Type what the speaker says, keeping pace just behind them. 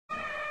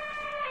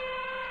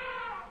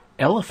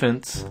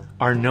Elephants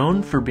are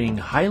known for being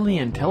highly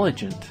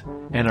intelligent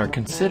and are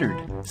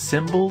considered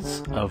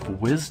symbols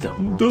of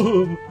wisdom.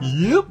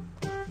 Yep,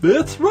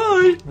 that's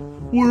right.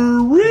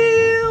 We're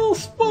real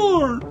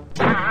smart.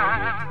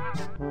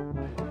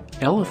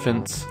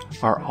 Elephants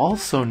are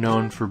also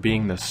known for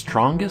being the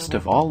strongest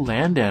of all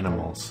land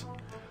animals.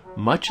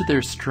 Much of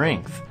their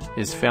strength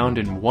is found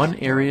in one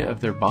area of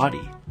their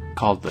body,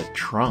 called the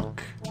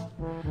trunk.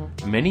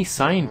 Many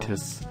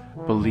scientists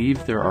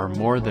believe there are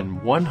more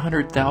than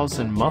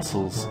 100,000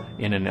 muscles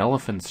in an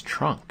elephant's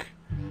trunk.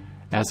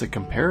 As a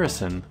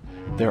comparison,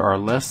 there are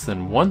less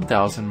than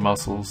 1,000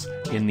 muscles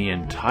in the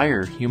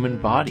entire human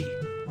body.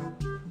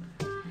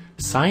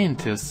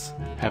 Scientists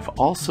have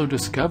also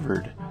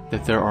discovered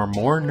that there are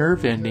more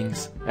nerve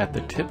endings at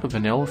the tip of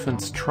an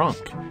elephant's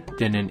trunk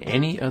than in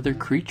any other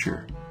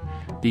creature.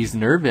 These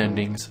nerve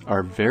endings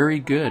are very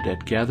good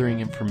at gathering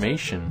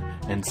information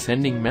and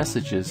sending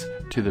messages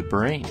to the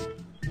brain.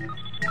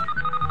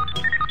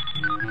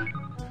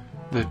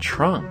 The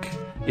trunk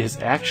is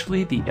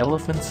actually the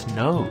elephant's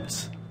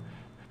nose.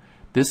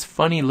 This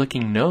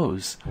funny-looking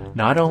nose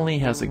not only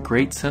has a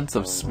great sense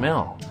of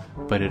smell,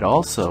 but it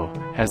also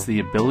has the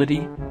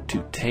ability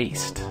to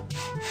taste.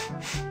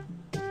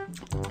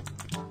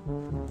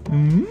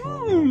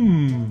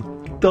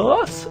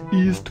 Das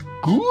ist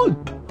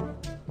gut.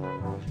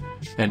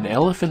 An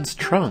elephant's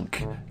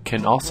trunk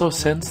can also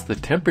sense the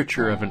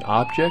temperature of an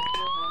object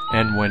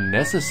and, when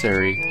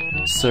necessary,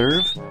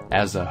 serve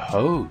as a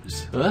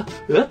hose.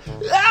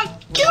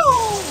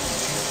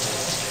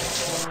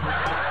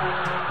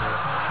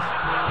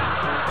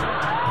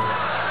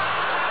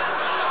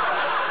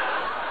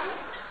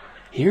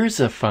 Here's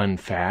a fun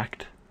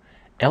fact.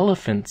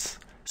 Elephants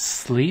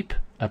sleep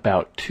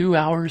about 2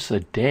 hours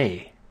a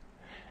day,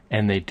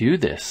 and they do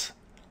this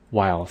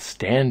while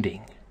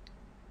standing.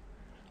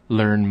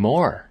 Learn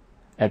more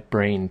at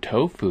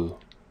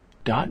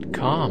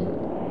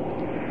braintofu.com.